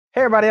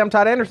Hey everybody, I'm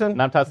Todd Anderson.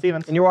 And I'm Todd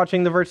Stevens. And you're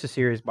watching the Versus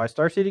series by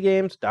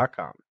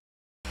StarCityGames.com.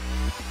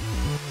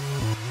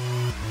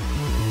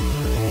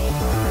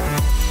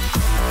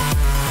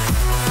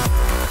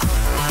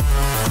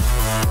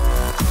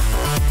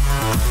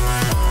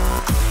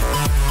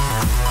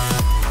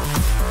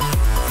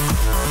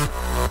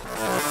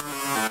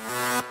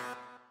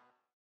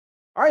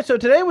 All right, so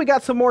today we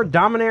got some more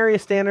Dominaria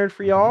Standard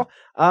for y'all.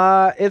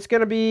 It's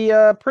going to be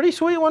a pretty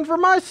sweet one for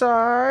my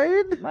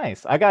side.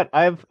 Nice. I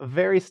have a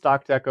very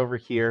stock deck over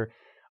here.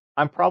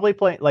 I'm probably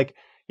playing,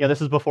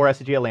 this is before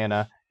SCG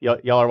Atlanta.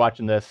 Y'all are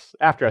watching this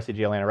after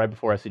SCG Atlanta, right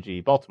before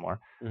SCG Baltimore.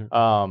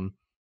 Mm-hmm.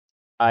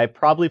 I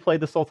probably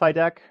played the Sultai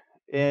deck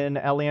in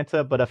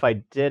Atlanta, but if I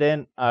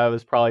didn't, I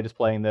was probably just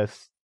playing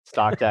this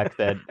stock deck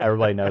that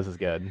everybody knows is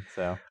good.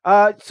 So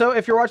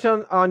if you're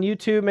watching on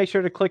YouTube, make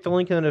sure to click the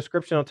link in the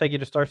description. It'll take you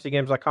to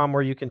StarCityGames.com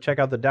where you can check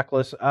out the deck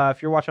list.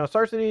 If you're watching on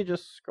Star City,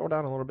 just scroll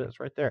down a little bit. It's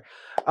right there.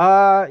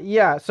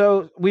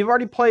 So we've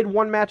already played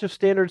one match of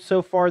Standard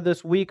so far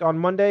this week on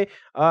Monday.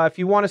 If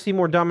you want to see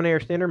more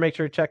Dominaria Standard, make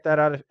sure to check that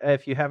out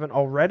if you haven't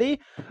already.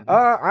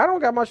 I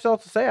don't got much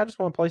else to say. I just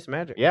want to play some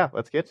Magic. Yeah,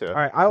 let's get to it. All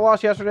right, I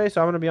lost yesterday,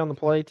 so I'm going to be on the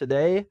play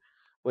today,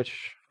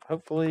 which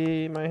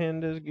hopefully my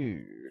hand is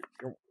good.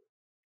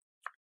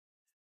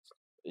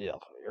 Yeah.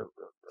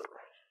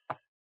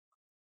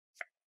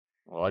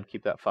 Well, I'd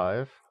keep that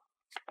 5.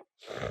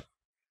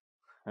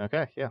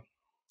 Okay, yeah.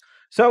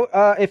 So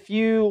if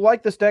you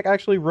like this deck, I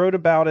actually wrote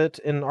about it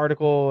in an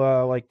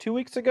article like 2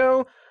 weeks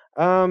ago.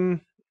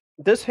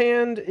 This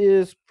hand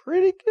is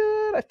pretty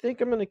good. I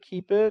think I'm going to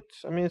keep it.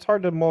 I mean, it's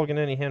hard to mulligan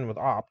any hand with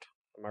Opt.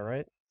 Am I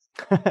right?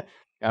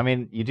 I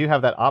mean, you do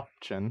have that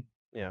option.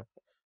 Yeah.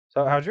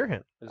 So how's your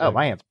hand?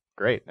 My hand's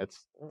great.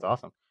 It's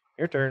awesome.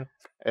 Your turn.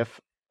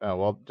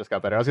 Just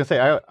got better. I was going to say,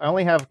 I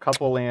only have a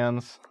couple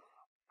lands,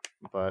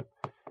 but...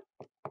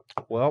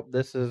 Well,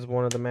 this is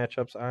one of the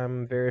matchups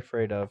I'm very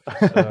afraid of.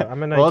 So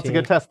I'm a 19. Well, it's a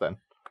good test then.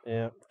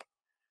 Yeah.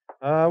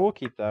 We'll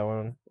keep that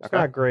one. It's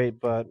not great,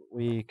 but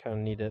we kind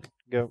of need it.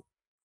 Go.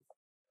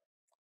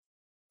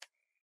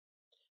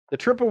 The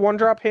triple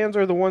 1-drop hands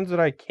are the ones that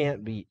I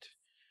can't beat.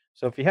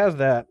 So if he has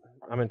that,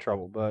 I'm in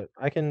trouble. But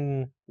I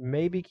can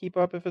maybe keep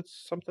up if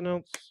it's something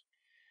else.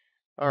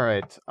 All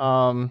right.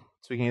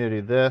 So we can either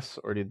do this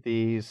or do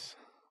these.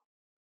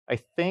 I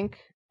think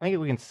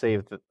we can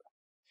save the.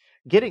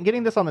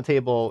 Getting this on the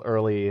table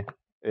early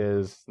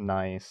is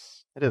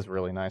nice. It is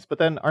really nice. But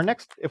then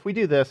if we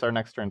do this, our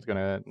next turn's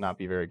gonna not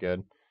be very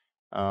good.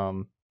 I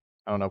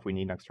don't know if we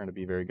need next turn to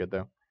be very good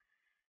though.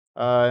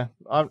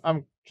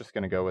 I'm just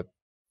gonna go with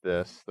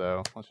this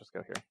though. Let's just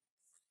go here.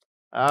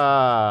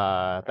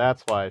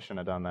 That's why I shouldn't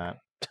have done that.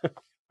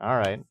 All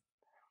right.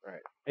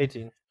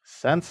 18.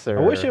 Censor.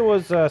 I wish it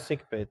was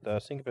Syncopate though.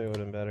 Syncopate would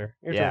have been better.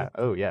 Your turn.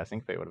 Oh yeah,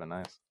 Syncopate would have been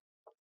nice.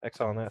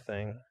 Exile on that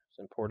thing. It's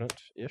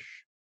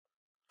important-ish.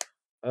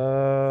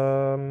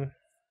 How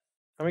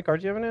many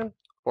cards do you have in?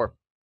 4.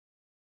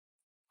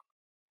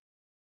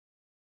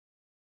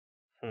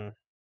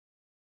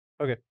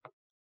 Okay.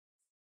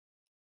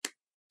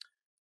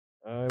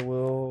 I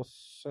will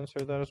censor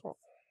that as well.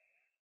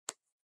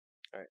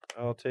 Alright,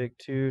 I'll take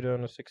 2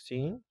 down to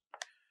 16.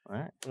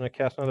 Alright. I'm going to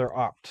cast another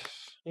Opt.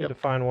 Need to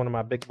find one of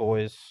my big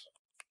boys.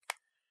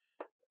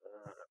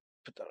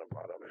 Put that on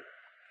bottom.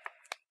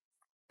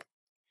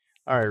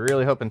 Alright,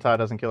 really hoping Todd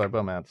doesn't kill our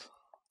Bowmats.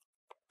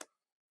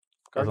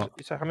 How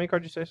many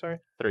cards did you say, sorry?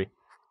 3.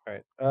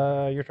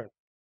 Alright, your turn.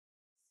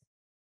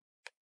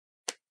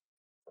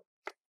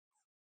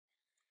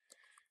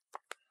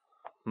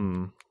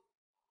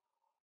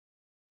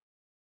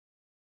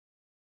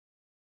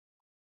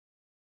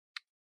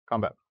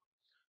 Combat.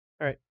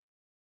 Alright.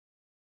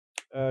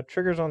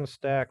 Triggers on the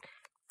stack.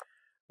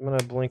 I'm going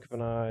to blink of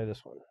an eye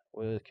this one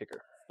with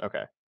Kicker.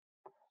 Okay.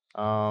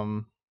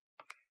 I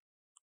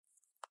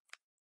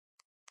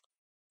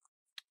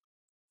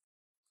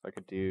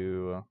could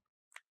do...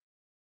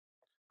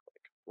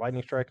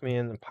 Lightning Strike me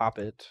and then pop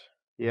it.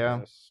 Yeah.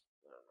 Yes.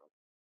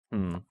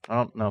 I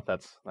don't know if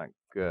that's not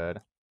good.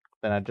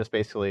 Then I'd just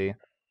basically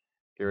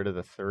get rid of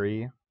the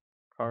 3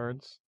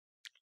 cards.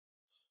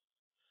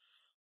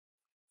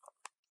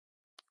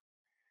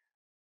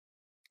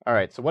 All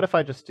right, so what if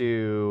I just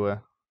do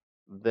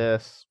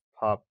this,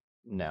 pop?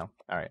 No.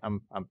 All right,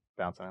 I'm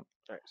bouncing it.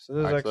 All right, so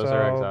this is exiled. So those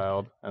are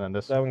exiled, and then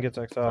this. That one gets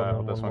exiled,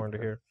 and then one more into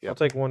here. Yep. I'll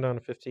take 1 down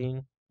to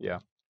 15. Yeah.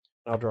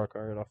 I'll draw a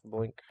card off the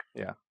blink.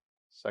 Yeah.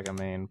 Second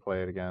main,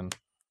 play it again.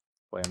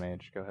 Play a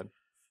mage. Go ahead.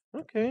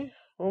 Okay.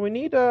 Well, we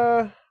need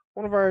one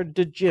of our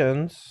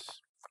Djinns.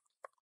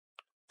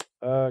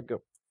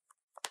 Go.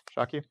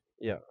 Shock you?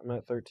 Yeah, I'm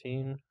at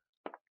 13.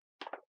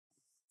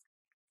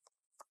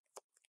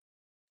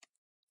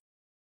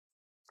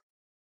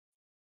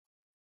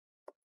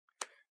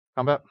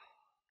 Combat?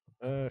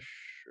 Sure.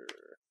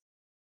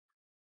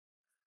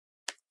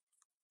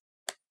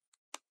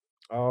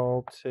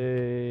 I'll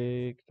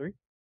take 3.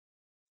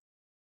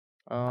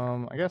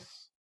 I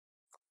guess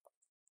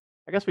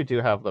we do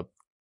have the.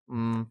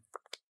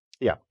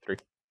 Yeah, 3.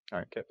 All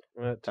right. Okay.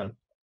 I'm at 10.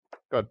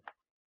 Good.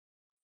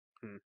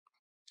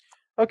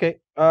 Okay.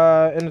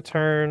 In a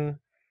turn,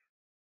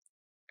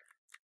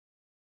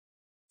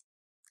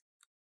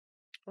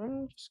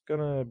 I'm just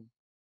gonna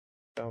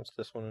bounce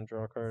this one and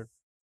draw a card.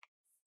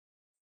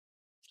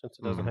 Since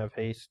it doesn't have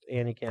haste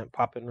and he can't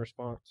pop in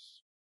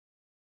response.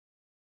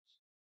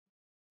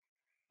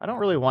 I don't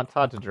really want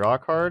Todd to draw a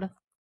card,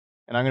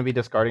 and I'm going to be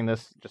discarding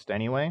this just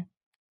anyway.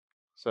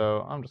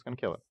 So I'm just going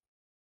to kill it.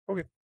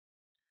 Okay.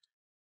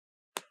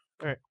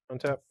 All right,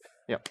 untap.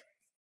 Yep.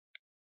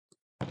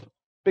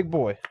 Big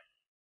boy.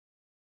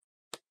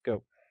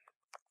 Go.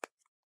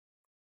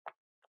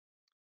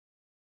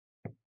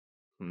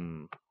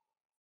 I'm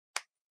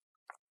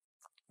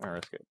going to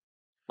risk it.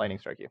 Lightning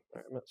strike you.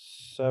 All right, I'm at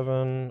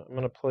 7. I'm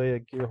going to play a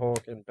Gear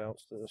Hulk and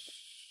bounce this.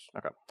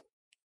 Okay.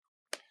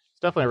 It's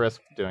definitely a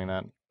risk doing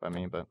that by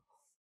me, but...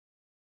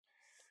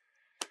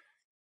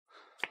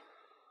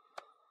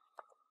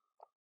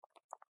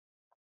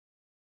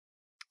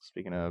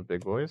 Speaking of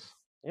big boys.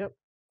 Yep.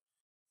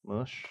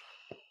 Mush.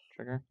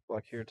 Trigger.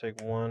 Block here,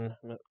 take 1.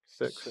 I'm at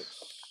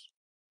 6.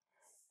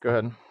 Go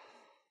ahead.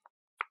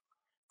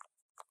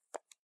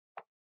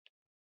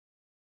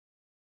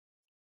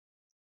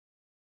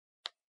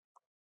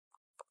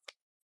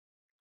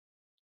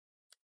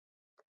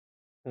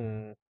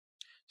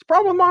 It's a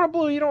problem with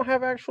Mono-Blue, you don't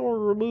have actual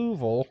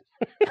removal.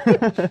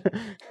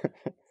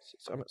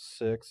 So I'm at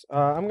 6.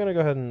 I'm going to go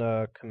ahead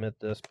and commit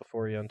this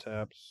before he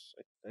untaps,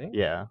 I think.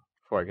 Yeah,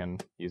 before I can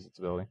use its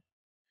ability.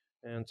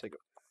 And take it.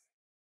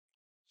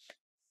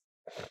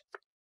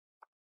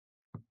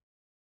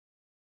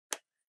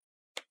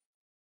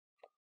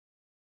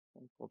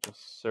 We'll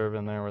just serve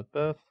in there with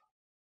this.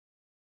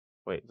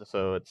 Wait,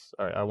 so it's...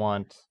 Alright, I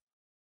want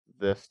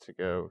this to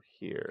go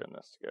here and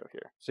this to go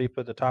here. So you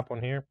put the top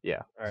one here?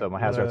 Yeah, right, so my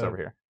Hazard's over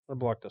here. I'll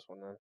block this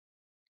one then.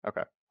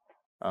 Okay.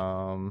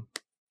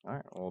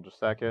 Alright, we'll just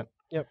stack it.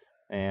 Yep.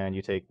 And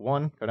you take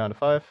 1, go down to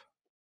 5.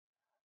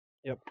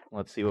 Yep.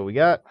 Let's see what we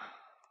got.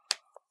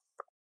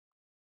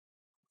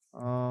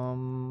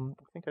 I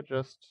think I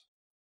just...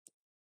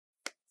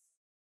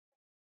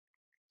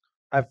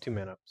 I have 2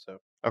 mana, so...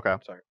 Okay.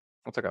 Sorry.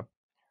 That's okay.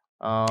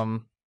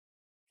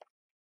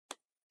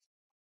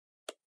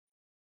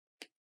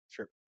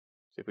 Sure.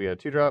 See if we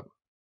get a 2-drop.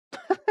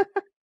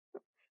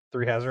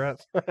 3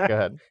 Hazards. Go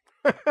ahead.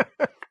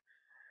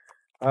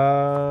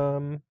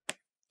 Alright.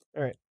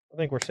 I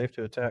think we're safe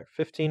to attack.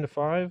 15 to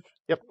 5.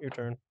 Yep. Your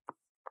turn.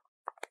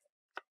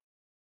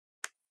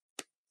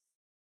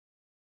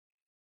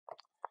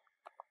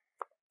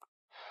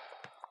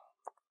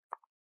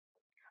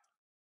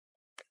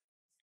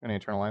 Gonna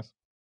internalize.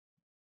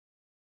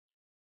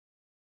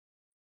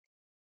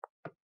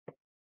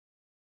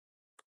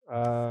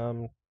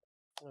 I'll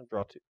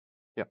draw 2.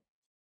 Yep.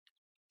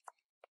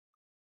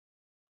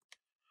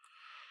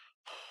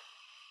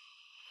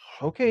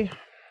 Okay.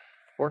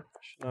 4.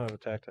 Should not have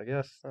attacked, I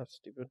guess. That's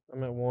stupid.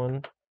 I'm at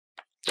 1.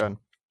 Go ahead.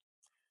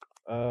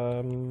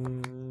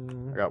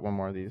 I got one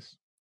more of these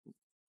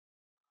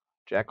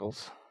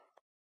jackals.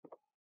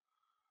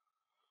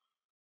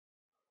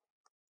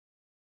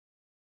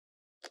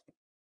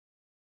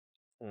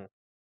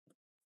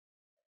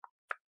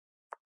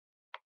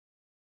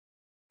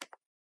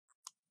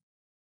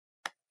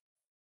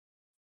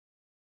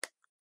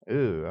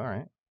 Ooh, all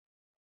right.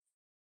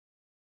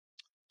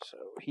 So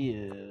he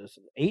is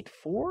an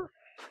 8/4. All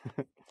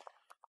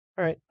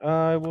right,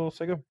 I will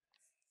say go.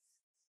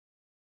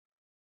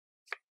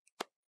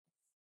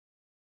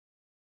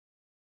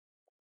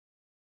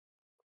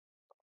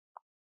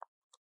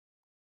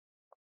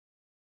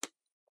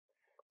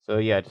 So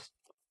yeah,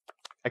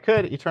 I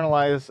could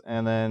eternalize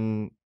and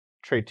then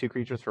trade 2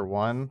 creatures for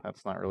 1.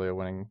 That's not really a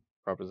winning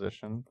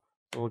proposition.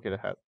 So we'll get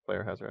a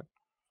player hazard.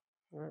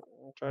 All right,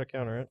 I'll try to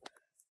counter it.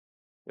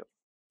 Yep.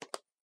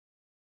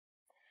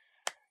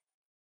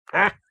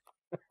 Ah.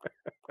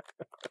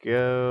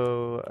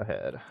 Go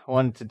ahead. I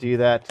wanted to do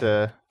that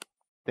to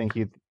think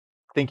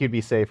you'd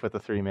be safe with the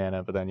 3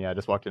 mana, but then yeah, I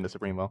just walked into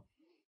Supremo.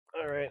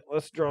 All right,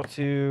 let's draw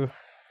 2.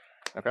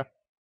 Okay.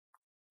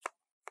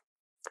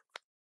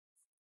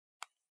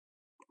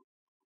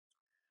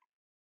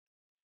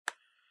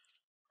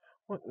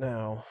 What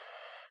now?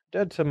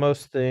 Dead to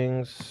most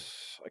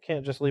things. I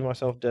can't just leave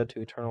myself dead to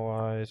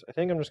eternalize. I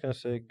think I'm just going to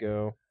say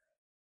go.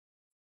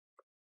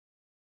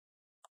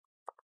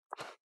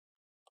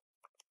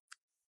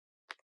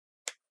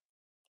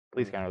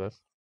 Please counter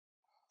this.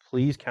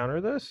 Please counter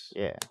this?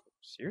 Yeah.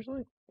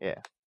 Seriously?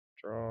 Yeah.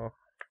 Draw. All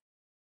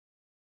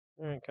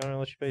right, counter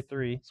unless you pay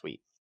 3.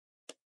 Sweet.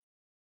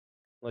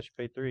 Unless you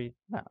pay 3.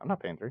 No, I'm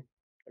not paying 3.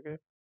 Okay.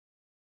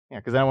 Yeah,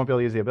 because then I won't be able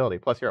to use the ability.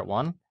 Plus, you're at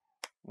 1.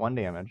 1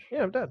 damage.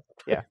 Yeah, I'm dead.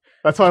 Yeah.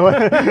 That's why I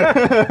wanted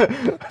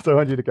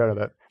you to counter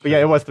that. But yeah,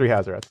 it was 3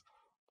 Hazards.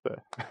 So.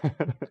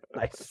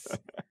 Nice.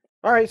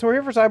 All right, so we're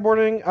here for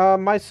sideboarding.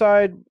 My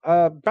side,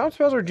 bounce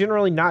spells are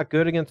generally not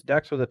good against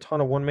decks with a ton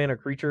of 1-mana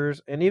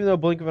creatures. And even though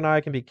Blink of an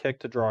Eye can be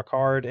kicked to draw a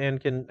card and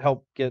can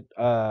help get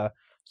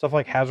stuff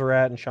like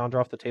Hazoret and Chandra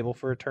off the table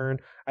for a turn,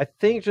 I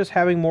think just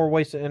having more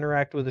ways to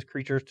interact with his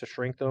creatures to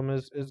shrink them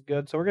is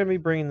good. So we're going to be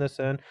bringing this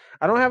in.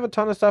 I don't have a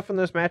ton of stuff in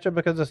this matchup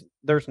because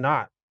there's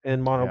not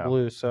in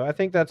Mono-Blue. So I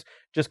think that's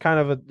just kind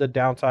of the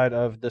downside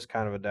of this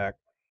kind of a deck.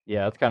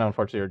 Yeah, it's kind of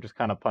unfortunate. You're just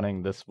kind of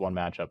punting this one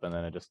matchup, and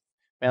then it just,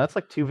 man, that's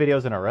like 2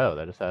 videos in a row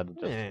that just had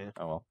just. Yeah.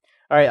 Oh well.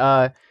 All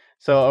right.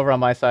 So over on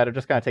my side, I'm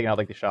just kind of taking out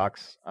like the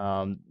shocks.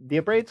 The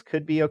abrades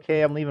could be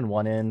okay. I'm leaving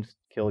one in, just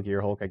kill a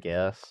Gear Hulk, I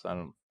guess.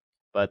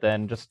 But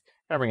then just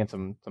kind of bring in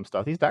some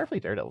stuff. These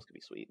Direfleet Daredevils could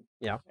be sweet.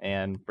 Yeah.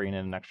 And bringing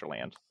in an extra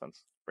land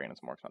since bringing in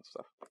some more expensive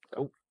stuff.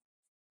 So,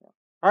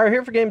 All right,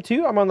 here for game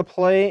 2. I'm on the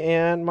play,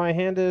 and my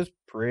hand is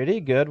pretty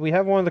good. We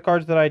have one of the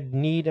cards that I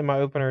need in my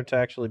opener to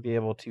actually be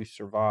able to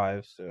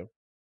survive. So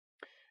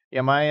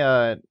yeah,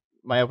 my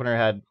opener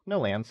had no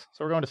lands,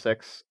 so we're going to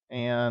 6.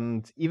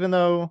 And even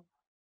though,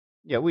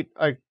 yeah,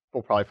 I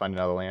will probably find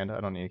another land.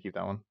 I don't need to keep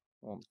that one.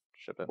 We'll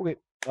ship it. okay,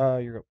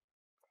 you're go.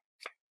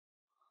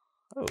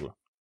 Oh,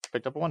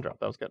 picked up a 1-drop.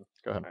 That was good.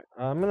 Go ahead. Right,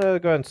 I'm gonna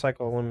go ahead and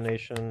cycle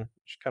elimination.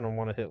 Just kind of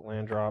want to hit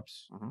land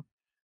drops.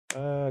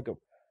 Go.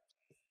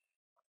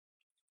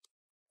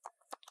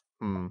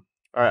 All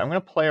right, I'm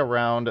gonna play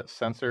around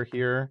Sensor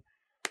here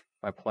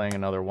by playing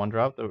another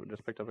 1-drop that we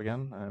just picked up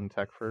again, and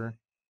attack for.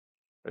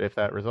 If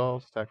that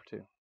resolves, attack for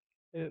 2.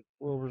 It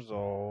will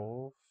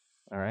resolve.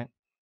 All right.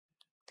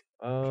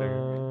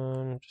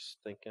 Just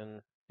thinking.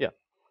 Yeah.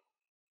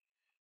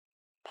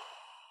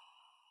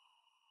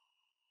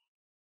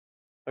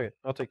 Okay,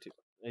 I'll take 2.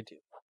 18.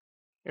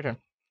 Your turn.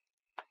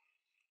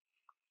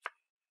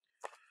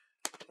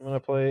 I'm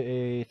gonna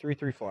play a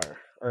 3/3 flyer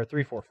or a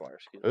 3/4 flyer.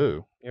 Excuse me.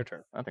 Ooh, Your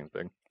turn. that thing's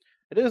big.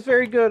 It is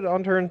very good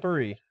on turn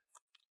 3.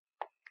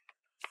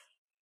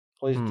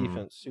 Plays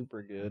defense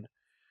super good.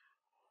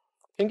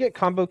 Can get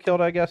combo killed,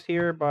 I guess,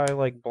 here by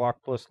like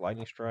block plus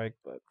lightning strike,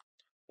 but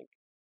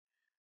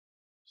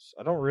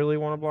I don't really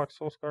want to block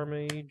Soulscar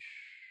Mage.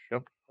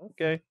 Yep.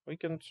 Okay, we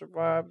can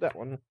survive that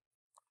one.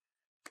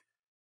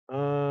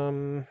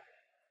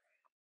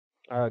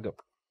 Go.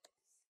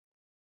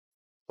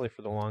 Play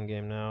for the long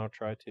game now.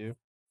 Try to.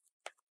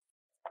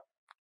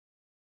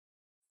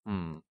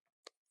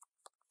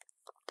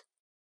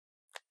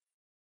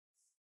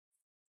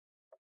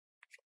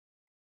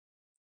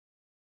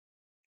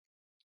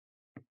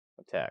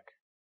 Attack.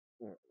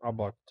 I'll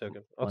block the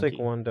token. I'll Monkey. take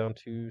 1 down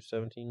to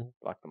 17.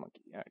 Block the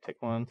monkey. All right,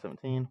 take 1,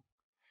 17.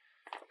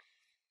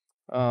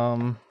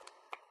 I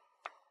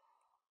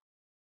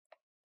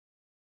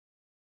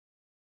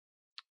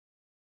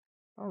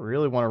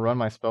really want to run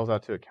my spells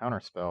out to a counter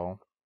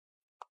spell.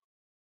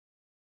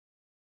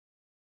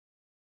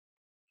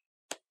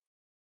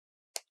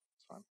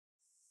 It's fine.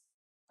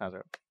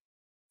 Hazard.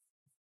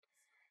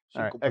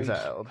 All right,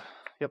 exiled.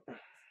 Yep.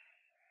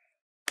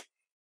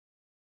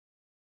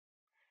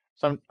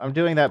 So I'm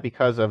doing that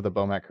because of the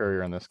Bomat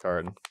Courier in this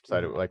card.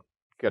 Decided like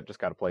just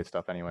got to play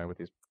stuff anyway with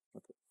these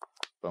with the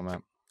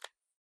Bomat.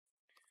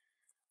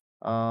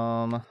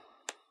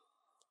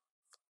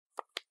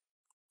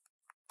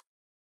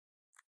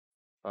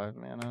 5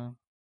 mana.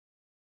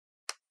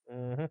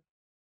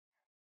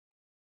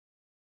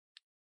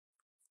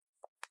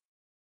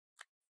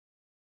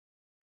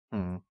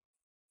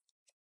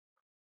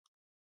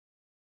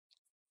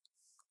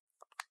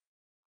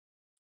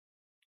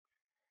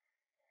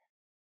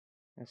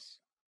 Yes.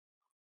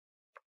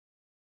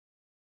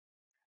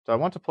 So I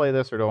want to play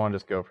this, or do I want to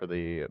just go for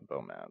the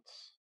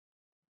Bomats?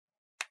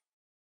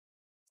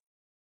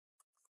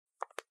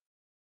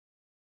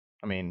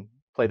 I mean,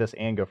 play this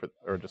and go for,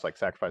 or just like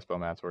sacrifice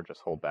Bomats, or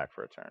just hold back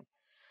for a turn.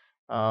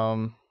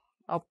 I'll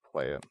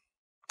play it.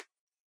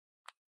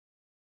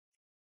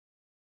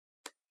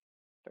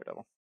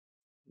 Daredevil.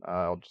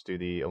 I'll just do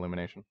the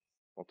illumination.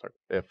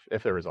 If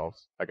it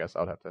resolves, I guess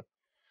I'll have to.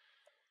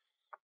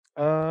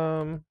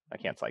 I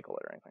can't cycle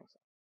it or anything, so.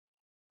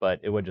 But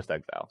it would just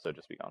exile, so it'd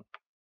just be gone.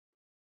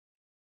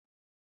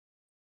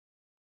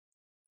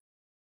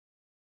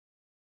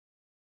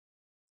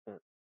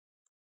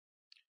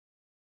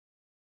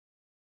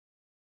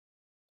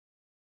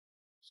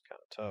 It's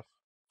kind of tough.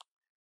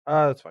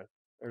 That's fine.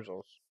 It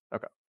resolves.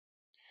 Okay.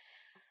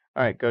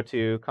 All right, go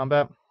to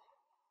combat.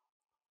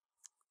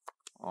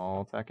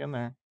 I'll attack in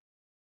there.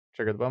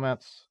 Trigger the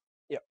Bomats.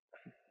 Yep.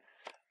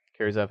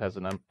 Karizev has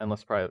an endless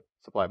supply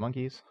of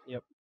monkeys.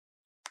 Yep.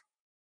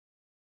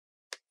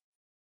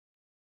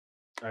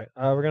 All right.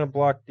 We're gonna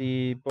block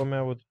the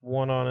Bomat with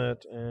 1 on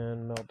it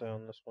and melt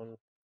down this one.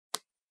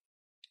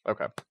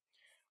 Okay.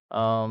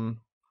 I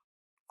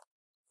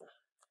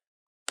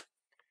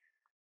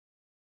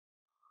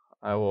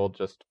will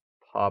just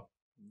pop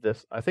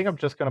this. I think I'm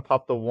just gonna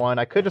pop the 1.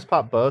 I could just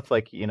pop both,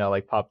 like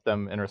like pop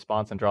them in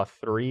response and draw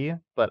 3.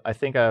 But I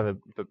think I have a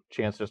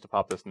chance just to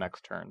pop this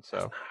next turn. So.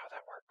 That's not how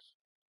that works.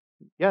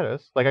 Yeah, it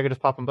is. Like I could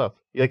just pop them both.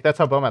 Like that's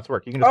how Bomats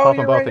work. You can just pop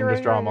them both and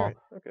just draw them all.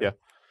 Okay. Yeah.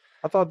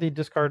 I thought the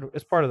discard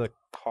is part of the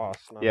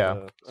cost. Not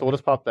So we'll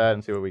just pop that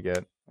and see what we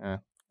get.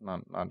 Not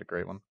a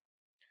great one.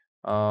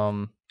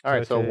 All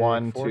right. So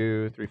 1,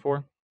 2, 3,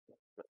 4.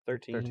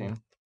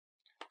 13.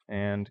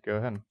 And go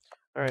ahead.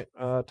 All right.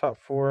 Top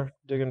 4.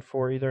 Digging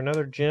for either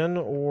another Djinn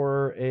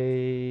or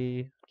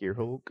a Gear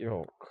Hulk.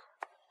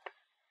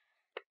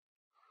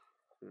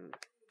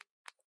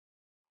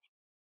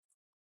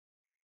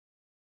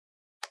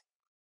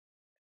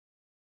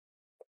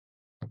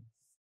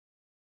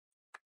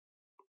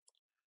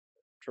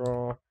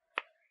 Draw.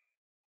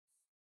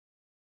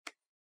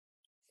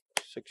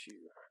 6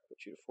 you.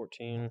 Put you to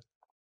 14.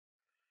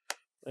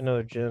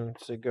 Another Djinn.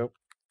 Say go.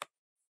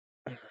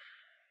 It's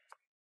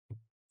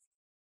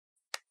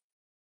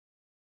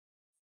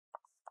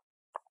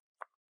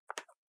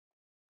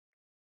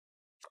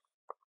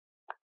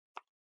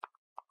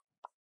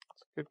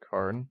a good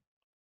card.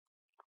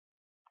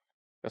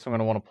 Guess I'm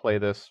gonna want to play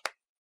this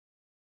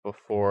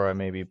before I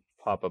maybe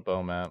pop a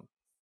bow map.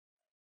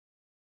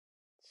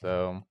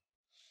 So,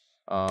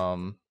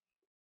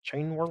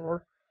 Chain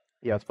Whirler.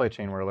 yeah, let's play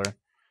Chain Whirler.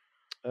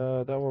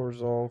 That will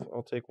resolve.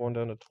 I'll take 1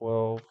 down to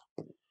 12.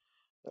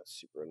 That's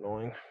super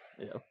annoying.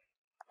 Yeah.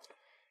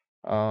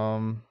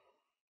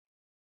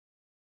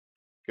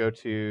 Go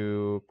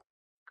to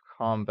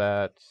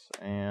combat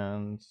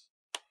and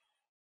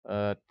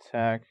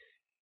attack.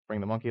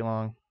 Bring the monkey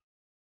along.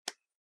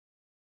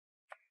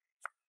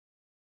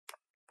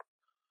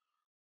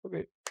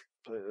 Okay,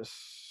 play this.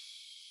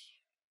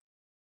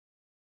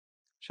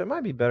 So it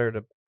might be better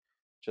to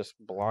just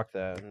block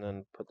that and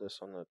then put this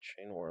on the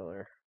Chain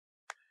Whirler.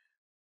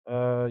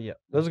 Yeah,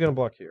 this is gonna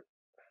block here.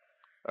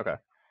 Okay.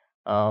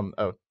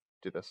 Oh,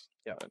 do this.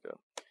 Yeah. Do it.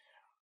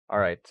 All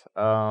right.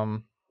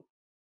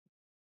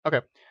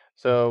 Okay.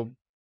 So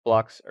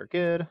blocks are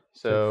good.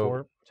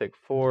 So take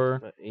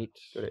 4. At 8.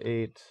 Go to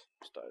 8.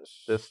 This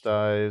dies. This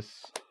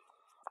dies.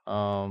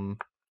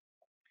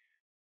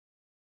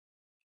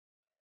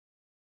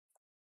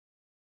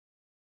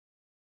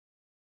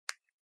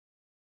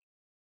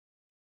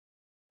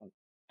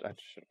 I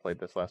should have played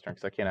this last turn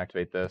because I can't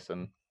activate this,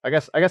 and I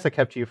guess I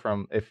kept you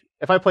from if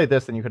I played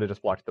this, then you could have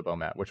just blocked the bow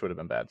mat, which would have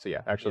been bad. So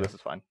yeah, actually this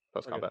is fine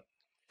post combat.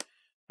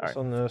 Okay. This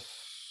on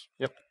this.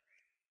 Yep.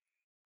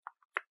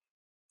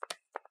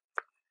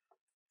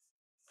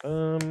 Hit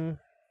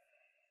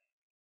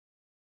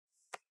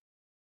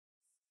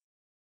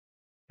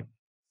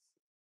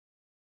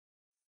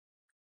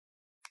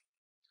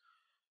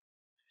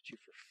you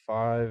for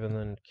 5 and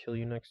then kill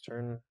you next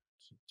turn.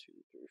 So 2,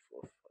 3,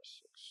 4, 5, 6.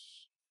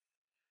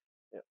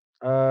 Yeah.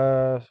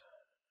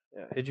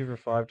 Yeah, hit you for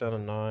 5 down to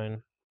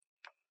 9.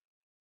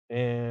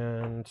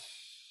 And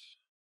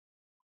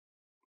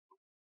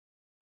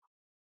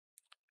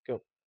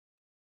go.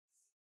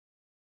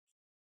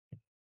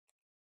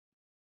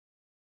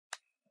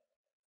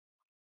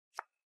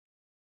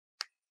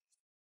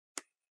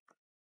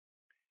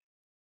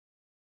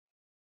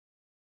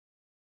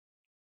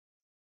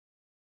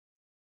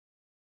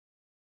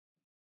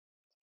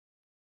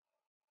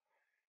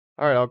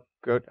 All right, I'll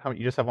go. How many?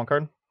 You just have 1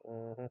 card?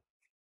 Mm-hmm.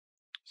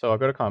 So I'll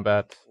go to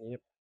combat. Yep.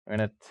 I'm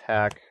gonna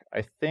attack.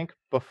 I think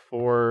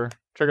before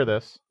trigger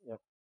this. Yep.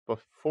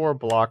 Before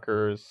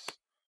blockers,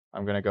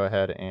 I'm gonna go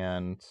ahead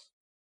and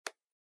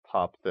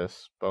pop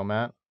this bow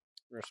mat.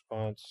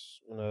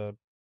 Response. I'm gonna.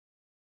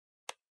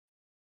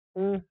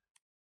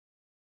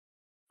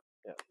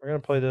 Yeah, we're gonna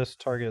play this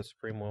target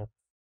Supreme Will.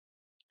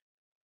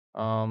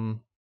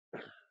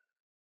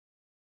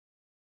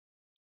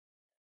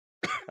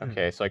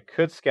 Okay, so I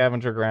could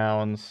Scavenger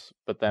Grounds,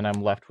 but then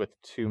I'm left with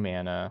 2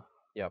 mana.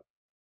 Yep.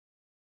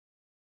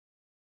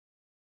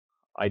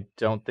 I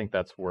don't think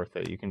that's worth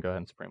it. You can go ahead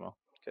and Supreme Will.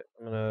 Okay,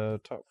 I'm gonna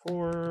top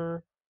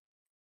 4.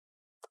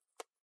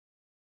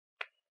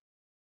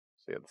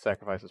 So yeah, the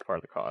sacrifice is part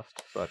of the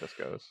cost, so that just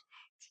goes.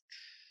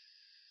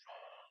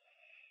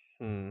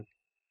 All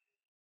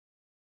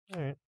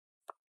right.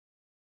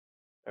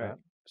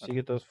 So you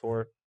get those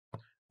 4. I'm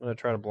gonna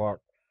try to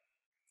block.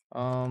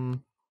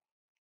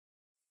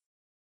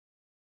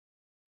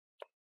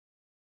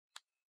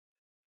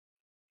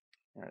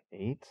 You're at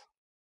 8.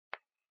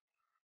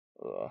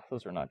 Ugh,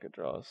 those are not good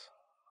draws.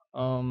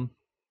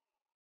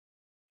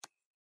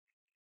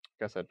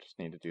 Guess I just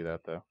need to do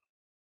that though.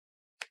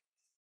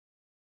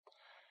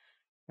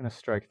 I'm gonna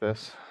strike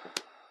this.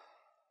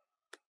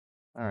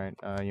 All right,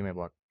 you may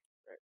block.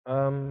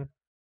 I'll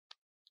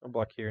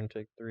block here and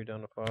take 3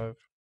 down to 5.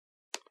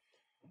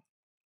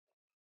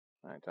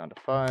 All right, down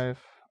to 5.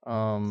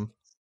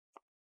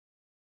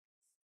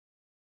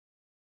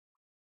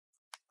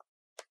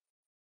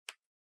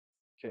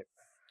 Okay.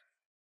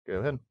 Go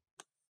ahead.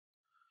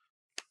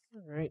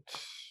 All right.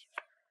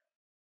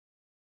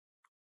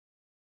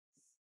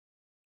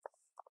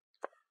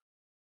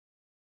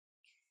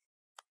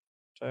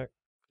 Attack.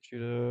 Put you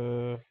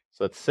to.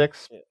 So it's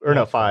 6, or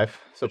no, 5.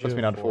 So it puts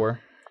me down to 4.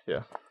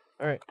 Yeah.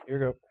 All right, here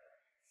you go.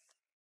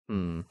 I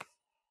don't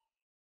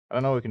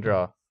know what we can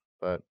draw,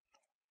 but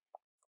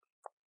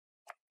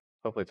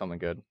hopefully it's something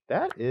good.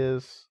 That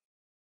is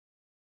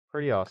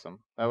pretty awesome.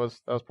 That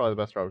was probably the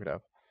best draw we could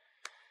have.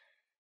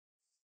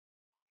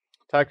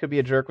 Ty could be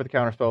a jerk with a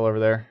counterspell over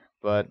there,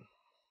 but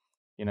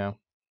you know,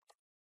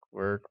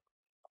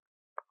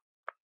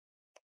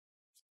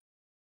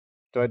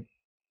 I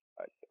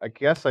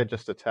guess I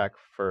just attack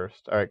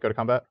first. All right, go to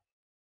combat.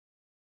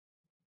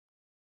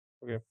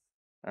 Okay.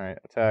 All right,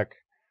 attack,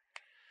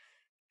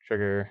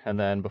 trigger, and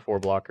then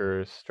before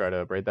blockers, try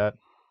to braid that.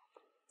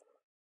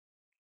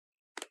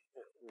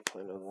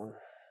 Play another one.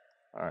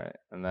 All right,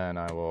 and then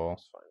I will.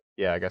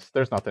 Yeah, I guess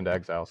there's nothing to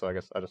exile, so I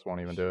guess I just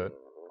won't even do it.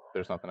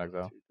 There's nothing to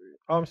exile.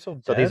 Oh, I'm still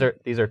dead. So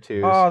these are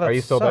twos. Oh, that are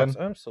you still sucks.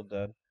 dead? I'm still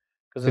dead.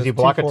 Because you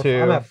block a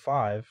 2. I'm at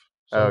 5.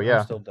 So Oh, yeah.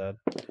 I'm still dead.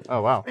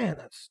 Oh, wow. Man,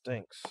 that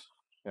stinks.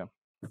 Yeah.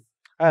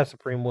 I have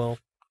Supreme Will.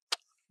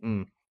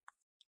 Yeah.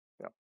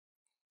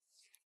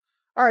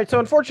 All right, so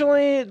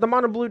unfortunately, the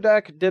Mono-Blue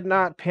deck did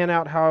not pan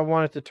out how I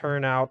wanted to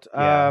turn out.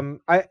 Yeah.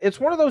 It's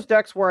one of those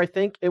decks where I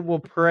think it will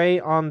prey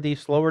on the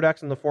slower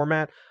decks in the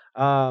format.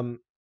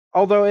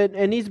 Although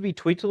it needs to be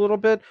tweaked a little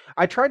bit.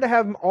 I tried to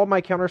have all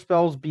my counter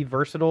spells be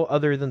versatile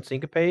other than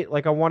Syncopate.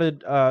 Like I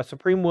wanted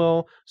Supreme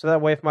Will, so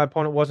that way if my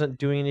opponent wasn't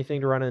doing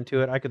anything to run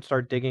into it, I could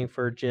start digging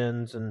for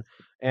Djinns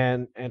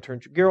and turn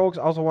Girls.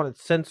 I also wanted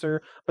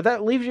Censor, but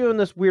that leaves you in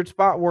this weird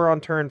spot where on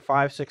turn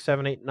 5, 6,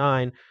 7, 8,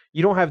 9,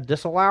 you don't have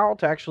Disallow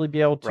to actually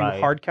be able to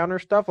hard counter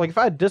stuff. Like if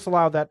I had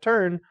disallowed that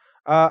turn,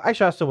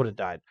 actually I still would have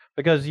died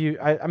because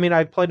I mean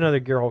I played another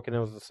Gearhulk and it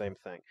was the same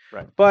thing.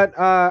 Right. But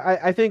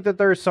I think that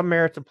there's some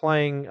merit to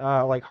playing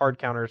like hard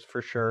counters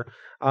for sure.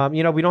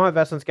 We don't have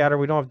Essence Scatter,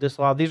 we don't have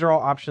Disallow. These are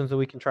all options that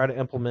we can try to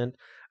implement.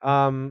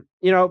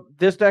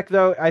 This deck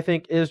though I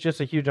think is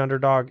just a huge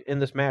underdog in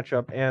this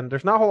matchup, and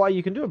there's not a whole lot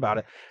you can do about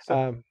it.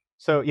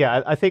 So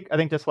yeah, I think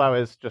Disallow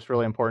is just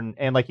really important,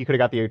 and like you could have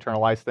got the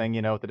Eternalize thing,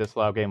 with the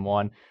Disallow game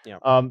 1.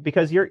 Yeah.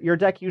 Because your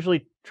deck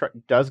usually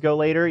does go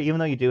later, even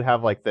though you do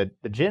have like the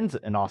Djinn's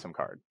an awesome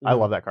card. I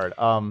love that card.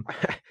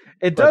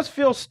 It does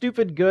feel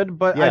stupid good,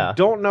 but I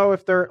don't know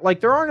if there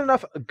aren't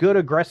enough good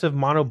aggressive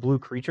mono blue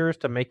creatures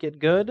to make it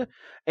good,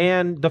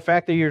 and the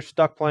fact that you're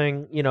stuck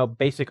playing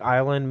basic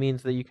island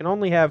means that you can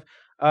only have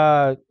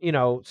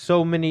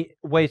so many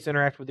ways to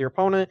interact with your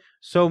opponent,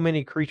 so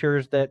many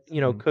creatures that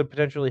could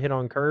potentially hit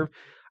on curve.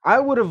 I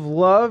would have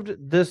loved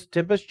this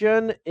Tempest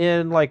Djinn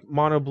in like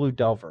mono blue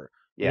Delver.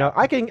 Yeah.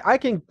 I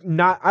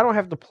don't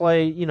have to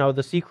play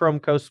the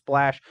Seachrome Coast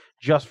Splash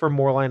just for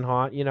Moorland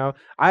Haunt.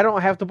 I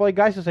don't have to play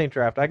Geist Saint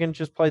Draft. I can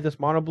just play this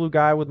mono blue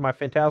guy with my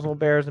Phantasmal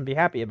Bears and be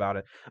happy about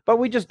it. But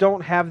we just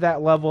don't have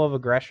that level of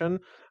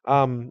aggression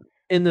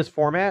in this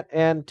format,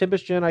 and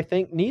Tempest Djinn I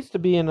think needs to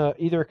be in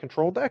either a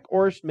control deck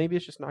or maybe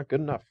it's just not good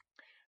enough.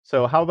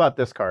 So how about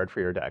this card for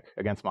your deck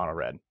against mono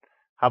red?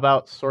 How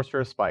about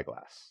Sorcerer's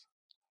Spyglass?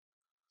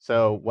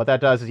 So what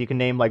that does is you can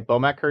name like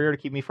Bomat Courier to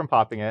keep me from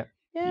popping it.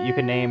 Yeah. You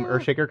can name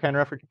Earthshaker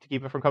Kenra to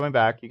keep it from coming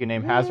back. You can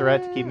name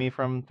Hazaret to keep me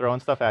from throwing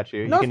stuff at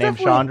you. You can name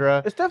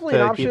Chandra it's definitely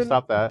an option,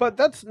 stop that. But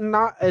that's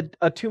not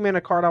a 2-mana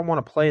card I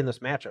want to play in this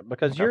matchup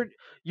because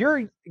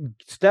your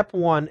step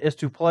 1 is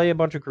to play a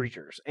bunch of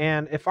creatures.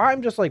 And if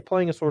I'm just like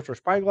playing a Sorcerer's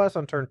Spyglass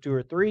on turn 2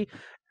 or 3,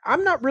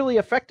 I'm not really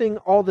affecting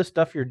all this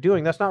stuff you're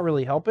doing. That's not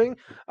really helping.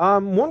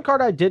 One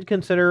card I did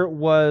consider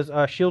was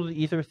Shielded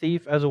Ether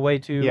Thief as a way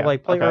to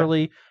play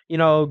early,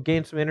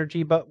 gain some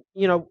energy. But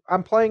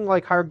I'm playing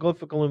like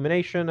Hieroglyphic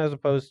Illumination as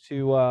opposed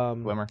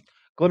to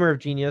Glimmer of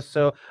Genius.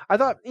 So I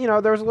thought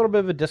there was a little bit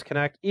of a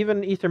disconnect.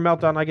 Even Ether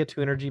Meltdown, I get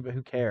 2 energy, but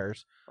who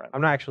cares? Right.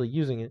 I'm not actually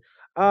using it.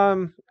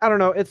 I don't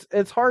know.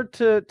 It's hard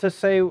to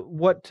say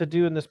what to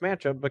do in this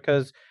matchup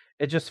because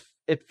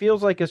it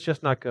feels like it's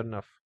just not good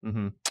enough.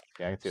 Mm-hmm.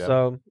 Yeah, I can see that.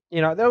 So,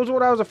 that was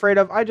what I was afraid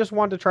of. I just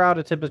wanted to try out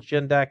a Tempest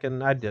Djinn deck,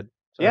 and I did.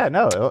 So. Yeah,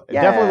 no, it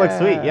definitely looks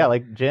sweet. Yeah,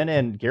 like Djinn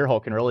and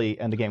Gearhulk can really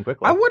end the game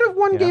quickly. I would have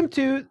won game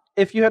 2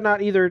 if you had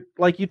not either,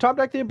 like, you top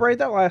decked the Abrade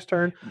that last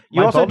turn.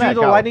 You also do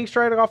the Lightning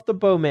Strike off the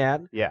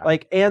Bomat. Yeah.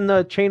 Like, and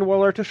the Chain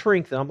Whirler to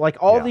shrink them. Like,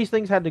 all these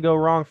things had to go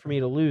wrong for me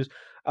to lose.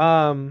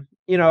 I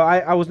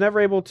was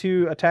never able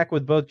to attack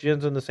with both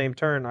Djinns in the same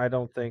turn, I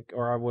don't think,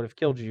 or I would have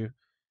killed you.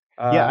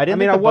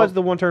 I was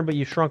the one turn, but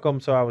you shrunk them,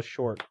 so I was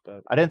short.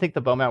 But I didn't think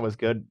the Bomat was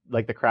good,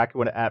 like the crack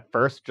when at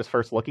first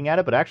looking at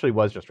it, but actually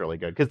was just really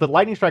good. Because the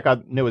Lightning Strike I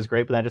knew was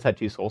great, but then I just had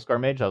 2 Soulscar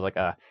Mage. I was like,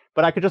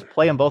 but I could just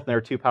play them both, and they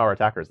were 2 power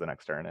attackers the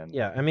next turn. And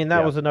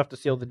that was enough to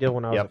seal the deal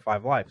when I was at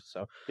 5 life.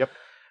 So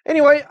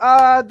Anyway,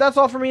 that's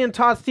all for me and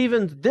Todd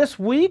Stevens this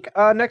week.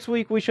 Next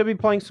week, we should be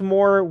playing some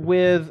more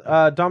with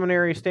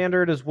Dominaria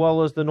Standard as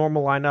well as the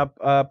normal lineup.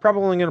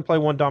 Probably only going to play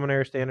one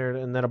Dominaria Standard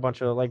and then a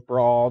bunch of like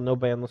Brawl, no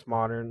Bandless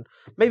Modern.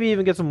 Maybe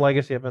even get some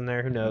Legacy up in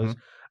there. Who knows?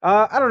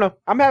 I don't know.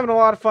 I'm having a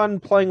lot of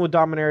fun playing with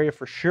Dominaria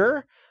for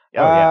sure.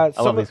 I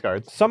love these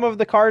cards. Some of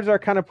the cards are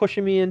kind of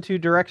pushing me into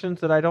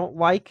directions that I don't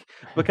like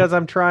because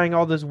I'm trying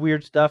all this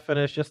weird stuff and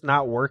it's just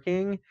not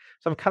working.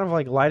 So I'm kind of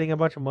like lighting a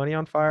bunch of money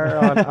on fire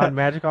on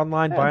Magic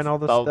Online, buying all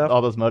this stuff.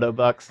 All those Moto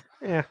bucks.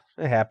 Yeah,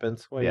 it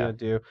happens. What are you going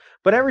to do?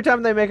 But every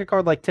time they make a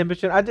card like Tempest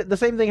Djinn, the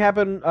same thing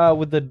happened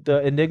with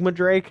the Enigma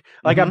Drake.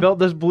 Like I built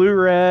this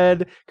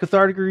blue-red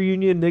Cathartic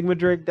Reunion Enigma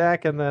Drake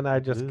deck and then I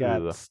just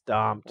got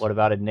stomped. What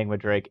about Enigma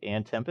Drake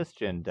and Tempest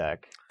Djinn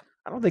deck?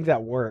 I don't think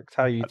that works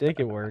how you think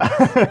it works.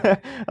 I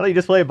think you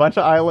just play a bunch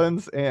of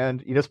islands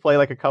and you just play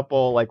like a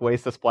couple like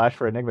ways to splash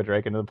for Enigma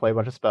Drake and then play a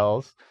bunch of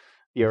spells.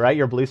 You're right,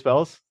 your blue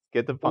spells.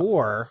 Get the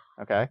or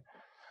okay.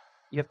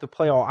 You have to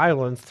play all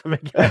islands to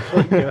make it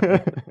actually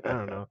good.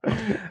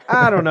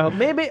 I don't know.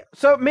 Maybe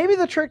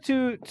the trick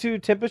to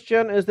Tempest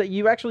Djinn is that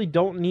you actually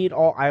don't need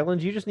all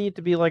islands. You just need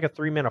to be like a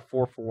 3-mana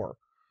 4/4.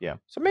 Yeah.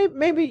 So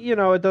maybe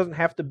it doesn't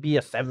have to be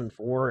a 7/4,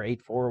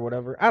 8/4, or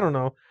whatever. I don't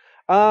know.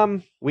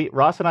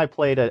 Ross and I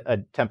played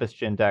a Tempest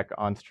Djinn deck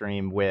on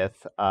stream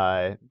with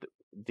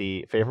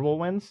the favorable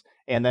wins,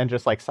 and then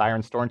just like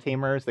Siren Storm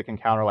Tamers that can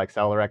counter like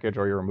Cellar Wreckage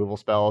or your removal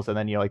spells, and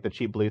then like the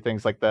cheap blue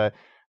things like the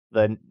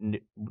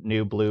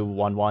new blue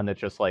 1/1 that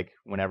just like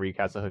whenever you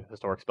cast a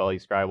historic spell you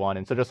scry one,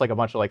 and so just like a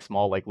bunch of like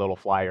small like little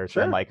flyers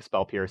and like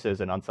spell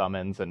pierces and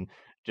unsummons and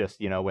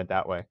just went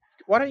that way.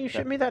 Why don't you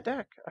ship me that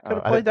deck? I could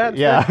have played that.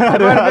 Yeah,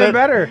 it might have been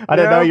better. I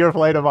didn't know you were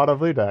playing a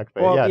Mono-Blue deck.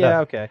 But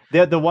well, okay.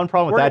 The one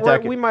problem with that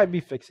deck, we might be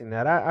fixing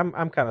that.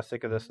 I'm kind of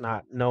sick of this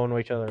not knowing what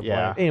each other are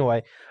Yeah. playing.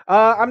 Anyway,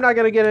 I'm not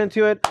gonna get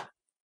into it.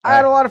 I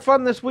had a lot of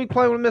fun this week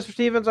playing with Mr.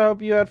 Stevens. I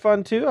hope you had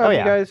fun too. I hope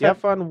you guys had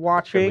fun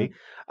watching.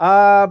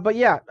 But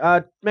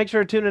yeah, make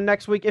sure to tune in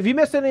next week. If you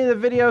missed any of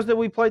the videos that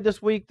we played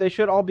this week, they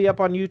should all be up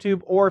on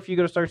YouTube, or if you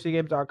go to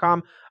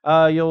StarCityGames.com,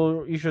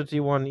 you should see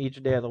one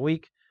each day of the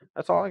week.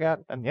 That's all I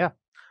got. And yeah.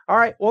 All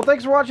right. Well,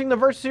 thanks for watching the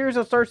Versus series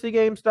on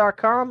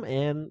StarCityGames.com,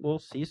 and we'll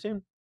see you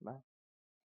soon.